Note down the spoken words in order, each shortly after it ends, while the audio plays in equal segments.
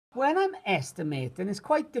When I'm estimating, it's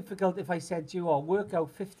quite difficult if I said to you, oh, work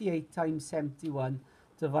out 58 times 71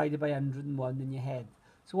 divided by 101 in your head.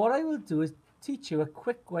 So what I will do is teach you a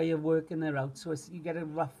quick way of working it out so you get a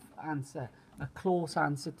rough answer, a close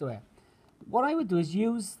answer to it. What I would do is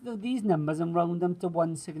use these numbers and round them to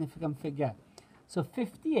one significant figure. So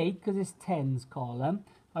 58, because it's tens column,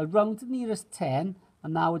 I round to the nearest 10,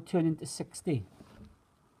 and now it would turn into 60.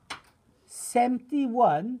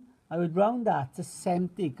 71, I would round that to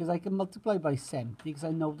 70 because I can multiply by 70 because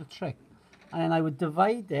I know the trick. And then I would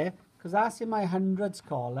divide it, because that's in my hundreds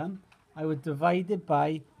column, I would divide it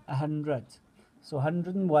by 100. So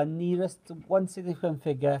 101, nearest to one significant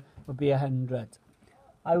figure would be 100.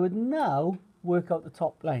 I would now work out the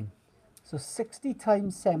top line. So 60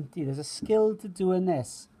 times 70, there's a skill to doing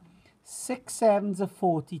this. 6 sevens are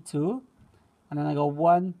 42, and then I got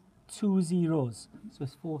 1, 2 zeros, so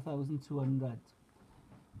it's 4,200.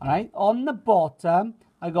 All right, on the bottom,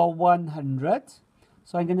 I got 100,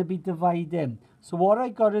 so I'm going to be dividing. So what I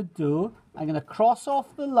got to do, I'm going to cross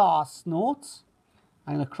off the last note,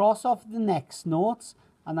 I'm going to cross off the next note,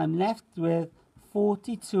 and I'm left with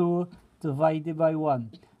 42 divided by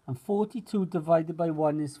 1. And 42 divided by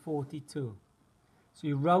 1 is 42. So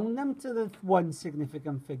you round them to the one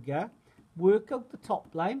significant figure, work out the top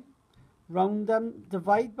line, round them,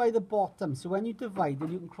 divide by the bottom. So when you divide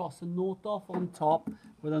them, you can cross a note off on top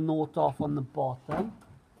with a note off on the bottom.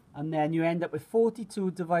 And then you end up with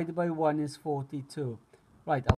 42 divided by 1 is 42. Right.